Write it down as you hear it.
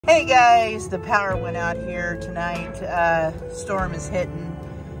Hey guys, the power went out here tonight. Storm is hitting,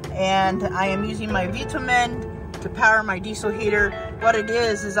 and I am using my vitamin to power my diesel heater. What it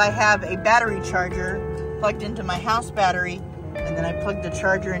is I have a battery charger plugged into my house battery, and then I plug the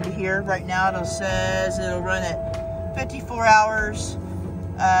charger into here. Right now it says it'll run at 54 hours,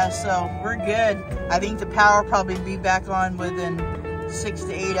 so we're good. I think the power will probably be back on within 6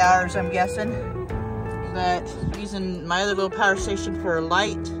 to 8 hours, I'm guessing. But using my other little power station for a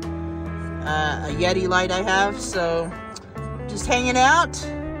light, a Yeti light I have, so just hanging out.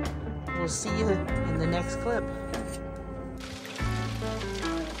 We'll see you in the next clip.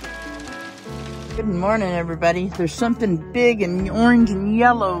 Good morning, everybody. There's something big and orange and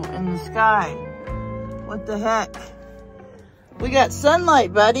yellow in the sky. What the heck? We got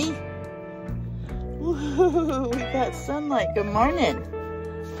sunlight, buddy. Woo, we got sunlight. Good morning.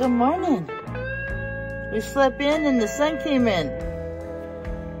 Good morning. We slept in and the sun came in.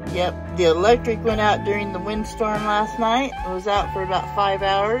 Yep, the electric went out during the windstorm last night. It was out for about 5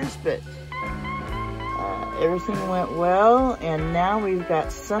 hours, but everything went well, and now we've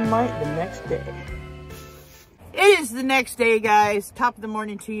got sunlight the next day. It is the next day, guys. Top of the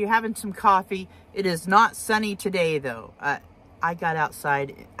morning to you, having some coffee. It is not sunny today, though. I got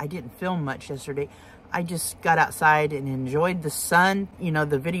outside. I didn't film much yesterday. I just got outside and enjoyed the sun. You know,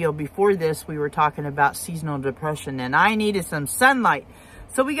 the video before this, we were talking about seasonal depression, and I needed some sunlight.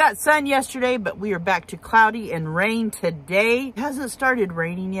 So we got sun yesterday, but we are back to cloudy and rain today. It hasn't started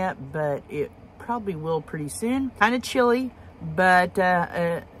raining yet, but it probably will pretty soon. Kind of chilly, but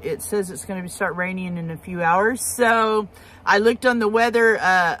it says it's going to start raining in a few hours. So I looked on the weather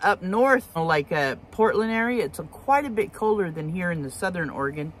up north, like Portland area. It's quite a bit colder than here in the southern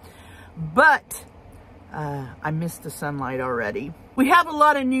Oregon, but I missed the sunlight already. We have a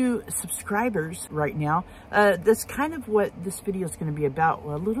lot of new subscribers right now. That's kind of what this video is going to be about,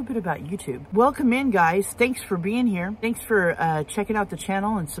 a little bit about YouTube. Welcome in, guys. Thanks for being here. Thanks for checking out the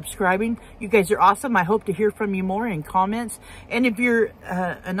channel and subscribing. You guys are awesome. I hope to hear from you more in comments. And if you're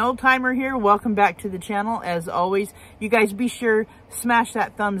an old timer here, welcome back to the channel. As always, you guys be sure, smash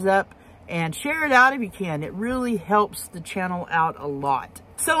that thumbs up and share it out if you can. It really helps the channel out a lot.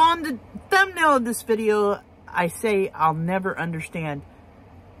 So on the thumbnail of this video, I say I'll never understand.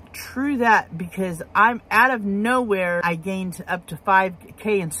 True that, because I'm out of nowhere, I gained up to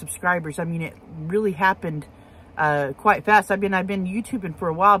 5K in subscribers. I mean, it really happened quite fast. I've been YouTubing for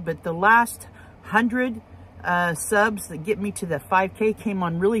a while, but the last 100 subs that get me to the 5K came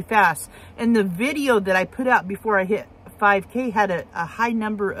on really fast. And the video that I put out before I hit 5K had a high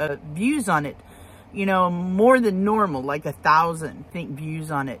number of views on it. You know, more than normal, like 1,000, I think,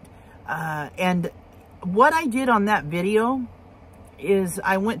 views on it. And what I did on that video is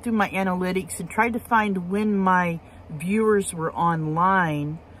I went through my analytics and tried to find when my viewers were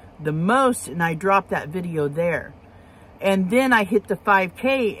online the most, and I dropped that video there. And then I hit the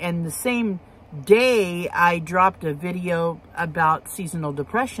 5K, and the same day I dropped a video about seasonal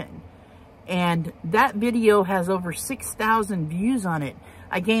depression. And that video has over 6,000 views on it.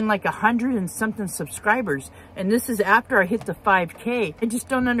 I gained like 100 and something subscribers. And this is after I hit the 5K. I just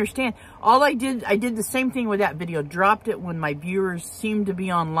don't understand. I did the same thing with that video. Dropped it when my viewers seemed to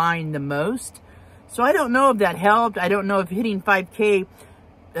be online the most. So I don't know if that helped. I don't know if hitting 5K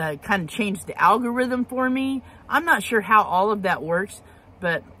kind of changed the algorithm for me. I'm not sure how all of that works,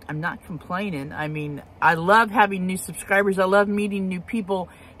 but I'm not complaining. I mean, I love having new subscribers. I love meeting new people.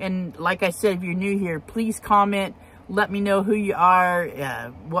 And like I said, if you're new here, please comment. Let me know who you are,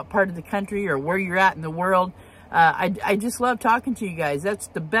 what part of the country or where you're at in the world. I just love talking to you guys. That's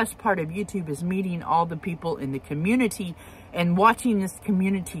the best part of YouTube, is meeting all the people in the community and watching this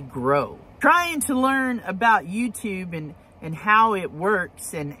community grow. Trying to learn about YouTube and how it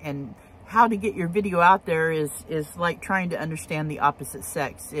works and how to get your video out there is like trying to understand the opposite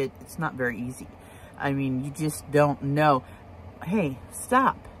sex. It's not very easy. I mean, you just don't know. Hey,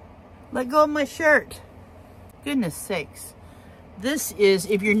 stop. Let go of my shirt. Goodness sakes. This is,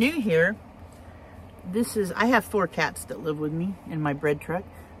 if you're new here, I have 4 cats that live with me in my bread truck.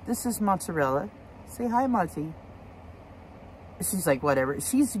 This is Mozzarella. Say hi, Mozzie. She's like, whatever.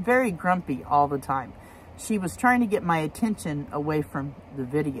 She's very grumpy all the time. She was trying to get my attention away from the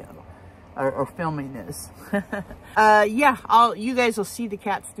video or filming this. Yeah, you guys will see the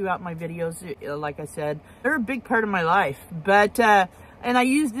cats throughout my videos. Like I said, they're a big part of my life. But, and I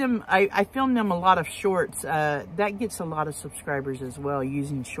use them, I film them a lot of shorts. That gets a lot of subscribers as well,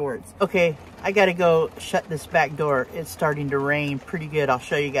 using shorts. Okay, I gotta go shut this back door. It's starting to rain pretty good. I'll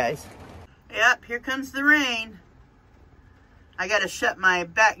show you guys. Yep, here comes the rain. I gotta shut my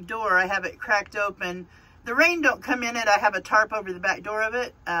back door. I have it cracked open The rain don't come in it. I have a tarp over the back door of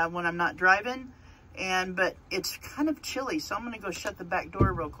it when I'm not driving. But it's kind of chilly, so I'm going to go shut the back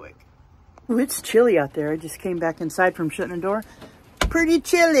door real quick. Oh, it's chilly out there. I just came back inside from shutting the door. Pretty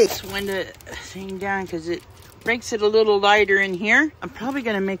chilly. This window thing down because it makes it a little lighter in here. I'm probably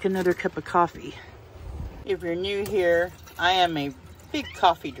going to make another cup of coffee. If you're new here, I am a big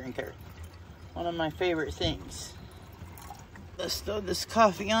coffee drinker. One of my favorite things. Let's throw this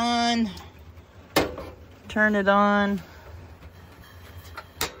coffee on. Turn it on.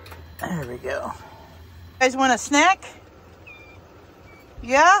 There we go. You guys want a snack?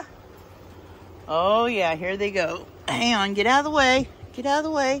 Yeah? Oh yeah, here they go. Hang on, get out of the way. Get out of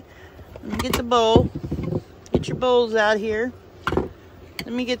the way. Let me get the bowl. Get your bowls out here. Let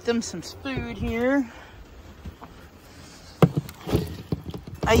me get them some food here.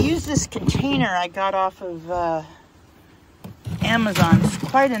 I use this container I got off of Amazon. It's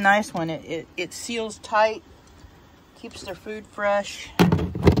quite a nice one. It seals tight, keeps their food fresh.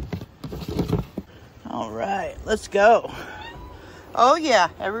 All right, let's go. Oh yeah,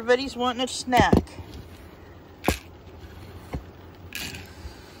 everybody's wanting a snack.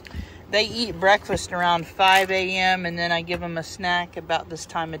 They eat breakfast around 5 a.m. and then I give them a snack about this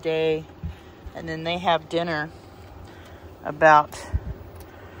time of day. And then they have dinner about,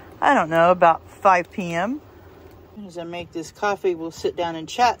 I don't know, about 5 p.m. As I make this coffee, we'll sit down and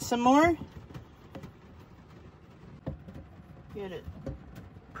chat some more. Get it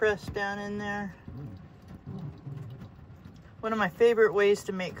pressed down in there. One of my favorite ways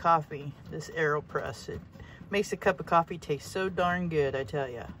to make coffee, this AeroPress. It makes a cup of coffee taste so darn good, I tell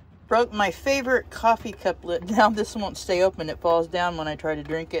ya. Broke my favorite coffee cup lid. Now this won't stay open. It falls down when I try to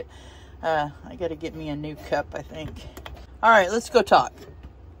drink it. I gotta get me a new cup, I think. All right, let's go talk.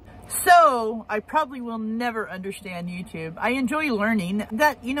 So, I probably will never understand YouTube. I enjoy learning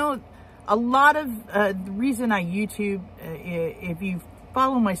that, you know, a lot of the reason I YouTube, if you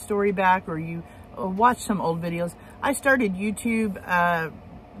follow my story back or you watch some old videos, I started YouTube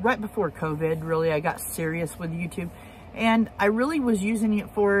right before COVID, really. I got serious with YouTube. And I really was using it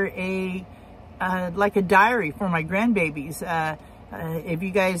for like a diary for my grandbabies. If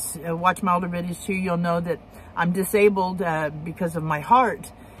you guys watch my older videos too, you'll know that I'm disabled because of my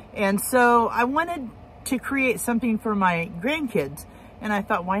heart. And so I wanted to create something for my grandkids. And I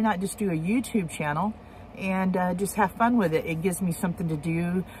thought, why not just do a YouTube channel and just have fun with it? It gives me something to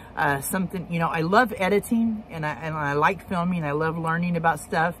do, something, you know, I love editing and I like filming. I love learning about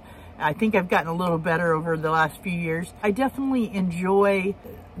stuff. I think I've gotten a little better over the last few years. I definitely enjoy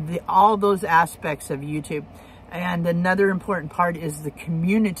all those aspects of YouTube. And another important part is the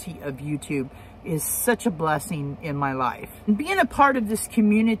community of YouTube is such a blessing in my life. And being a part of this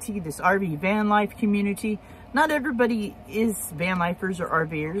community, this RV van life community, not everybody is van lifers or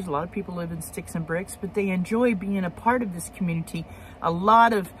RVers. A lot of people live in sticks and bricks, but they enjoy being a part of this community. A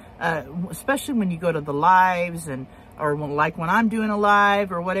lot of, especially when you go to the lives or like when I'm doing a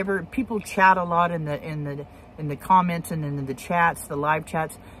live or whatever, people chat a lot in the comments and in the chats, the live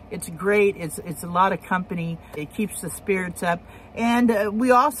chats. It's great. It's a lot of company. It keeps the spirits up. And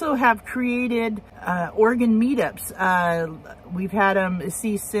we also have created Oregon meetups. We've had them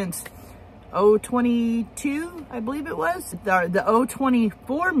since 022, I believe it was. The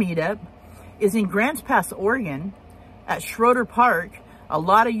 024 meetup is in Grants Pass, Oregon at Schroeder Park. A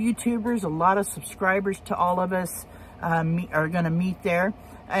lot of YouTubers, a lot of subscribers to all of us are going to meet there.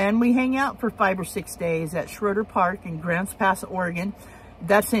 And we hang out for 5 or 6 days at Schroeder Park in Grants Pass, Oregon.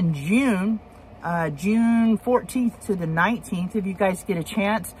 That's in June, June 14th to the 19th, if you guys get a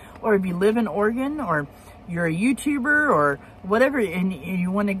chance. Or if you live in Oregon or you're a YouTuber or whatever and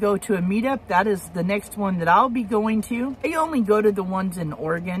you want to go to a meetup, that is the next one that I'll be going to. I only go to the ones in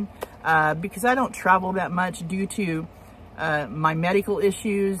Oregon because I don't travel that much due to my medical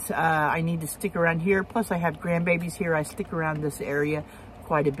issues. I need to stick around here. Plus I have grandbabies here. I stick around this area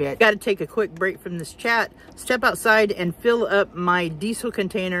quite a bit. Got to take a quick break from this chat, step outside and fill up my diesel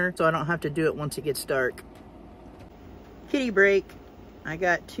container so I don't have to do it once it gets dark. Kitty break. I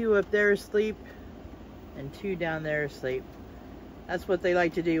got 2 up there asleep and 2 down there asleep. That's what they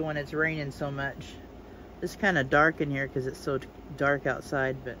like to do when it's raining so much. It's kind of dark in here because it's so dark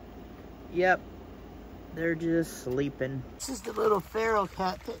outside, but yep, they're just sleeping. This is the little feral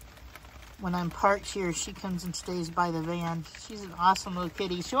cat that when I'm parked here, she comes and stays by the van. She's an awesome little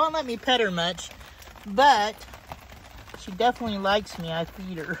kitty. She won't let me pet her much, but she definitely likes me. I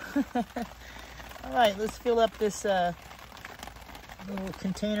feed her. All right, let's fill up this little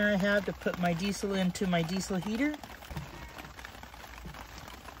container I have to put my diesel into my diesel heater.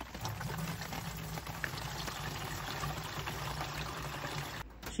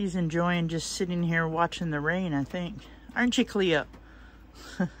 She's enjoying just sitting here watching the rain, I think. Aren't you, Cleo?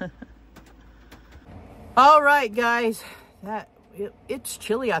 All right, guys. It's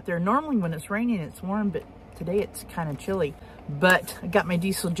chilly out there. Normally when it's raining, it's warm, but today it's kind of chilly. But I got my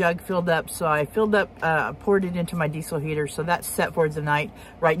diesel jug filled up, so I filled up, poured it into my diesel heater, so that's set for the night.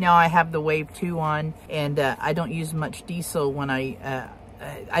 Right now I have the Wave 2 on, and I don't use much diesel when I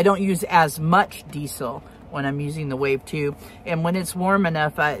don't use as much diesel when I'm using the Wave 2. And when it's warm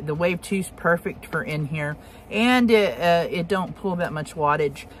enough, the Wave 2 is perfect for in here, and it don't pull that much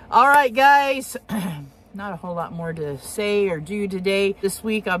wattage. All right, guys. Not a whole lot more to say or do today. This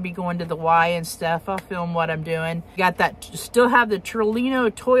week I'll be going to the Y and stuff. I'll film what I'm doing. Got that, still have the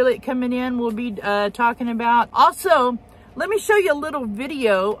Trolino toilet coming in we'll be talking about. Also, let me show you a little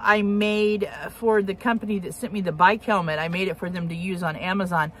video I made for the company that sent me the bike helmet. I made it for them to use on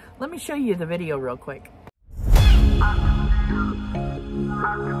Amazon. Let me show you the video real quick.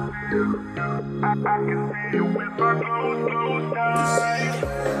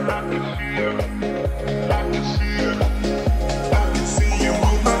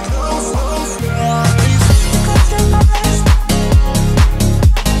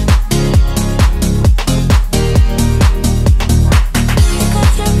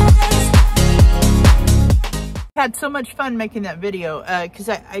 Had so much fun making that video because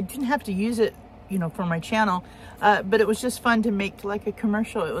I didn't have to use it, you know, for my channel, but it was just fun to make like a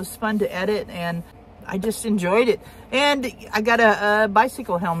commercial. It was fun to edit, and I just enjoyed it. And I got a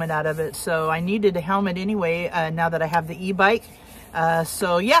bicycle helmet out of it, so I needed a helmet anyway now that I have the e-bike.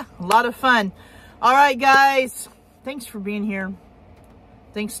 So yeah, a lot of fun. All right, guys, thanks for being here.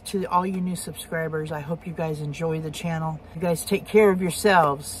 Thanks to all you new subscribers. I hope you guys enjoy the channel. You guys take care of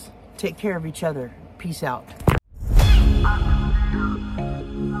yourselves. Take care of each other. Peace out.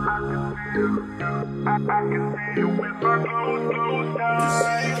 I can see you with my closed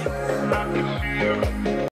eyes. I can see you.